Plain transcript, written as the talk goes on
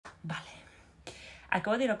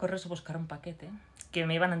Acabo de ir a Correos a buscar un paquete que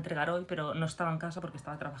me iban a entregar hoy, pero no estaba en casa porque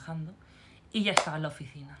estaba trabajando y ya estaba en la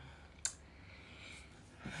oficina.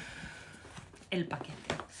 El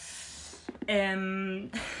paquete.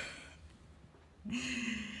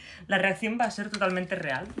 La reacción va a ser totalmente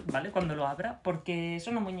real, ¿vale? Cuando lo abra, porque es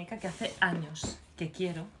una muñeca que hace años que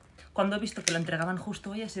quiero. Cuando he visto que lo entregaban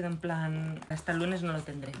justo hoy, ha sido en plan, hasta el lunes no lo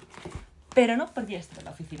tendré. Pero no porque ya esté en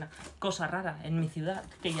la oficina. Cosa rara en mi ciudad,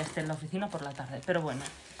 que ya esté en la oficina por la tarde. Pero bueno.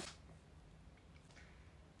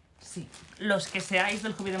 Sí, los que seáis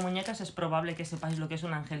del hobby de muñecas es probable que sepáis lo que es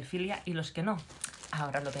un ángel filia, y los que no,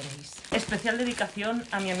 ahora lo veréis. Especial dedicación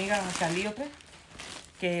a mi amiga Calíope,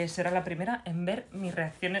 que será la primera en ver mis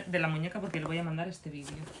reacciones de la muñeca porque le voy a mandar este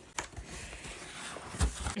vídeo.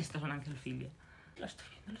 Esto es un ángel filia. Lo estoy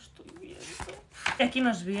viendo. Y aquí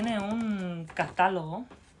nos viene un catálogo.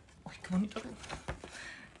 Uy, qué bonito.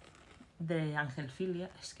 De ángel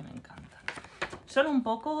filia. Es que me encanta. Son un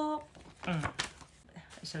poco...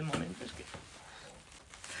 Es el momento, es que...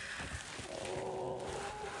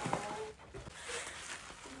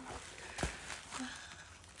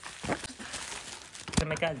 Se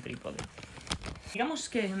me cae el trípode. Digamos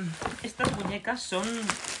que estas muñecas son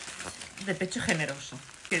de pecho generoso,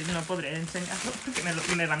 que no podré enseñarlo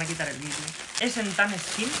porque me van a quitar el vídeo. Es en Tan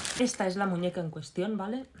Skin. Esta es la muñeca en cuestión,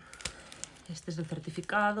 ¿vale? Este es el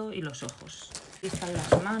certificado y los ojos. Aquí están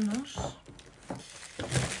las manos.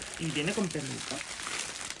 Y viene con peluca.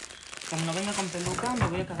 Como no venga con peluca, me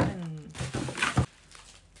voy a cagar en...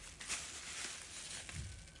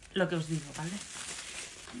 lo que os digo, ¿vale?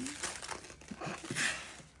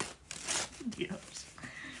 Dios.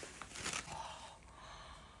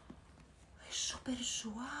 Es súper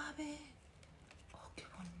suave. Oh, qué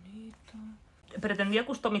bonito. Pretendía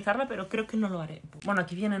customizarla, pero creo que no lo haré. Bueno,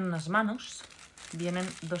 aquí vienen unas manos. Vienen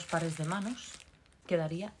 2 pares de manos.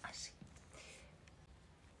 Quedaría así.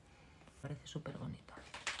 Parece súper bonita.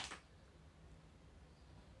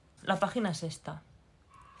 La página es esta.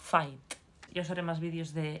 Fight. Ya os haré más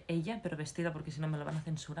vídeos de ella, pero vestida porque si no me lo van a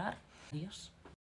censurar. Adiós.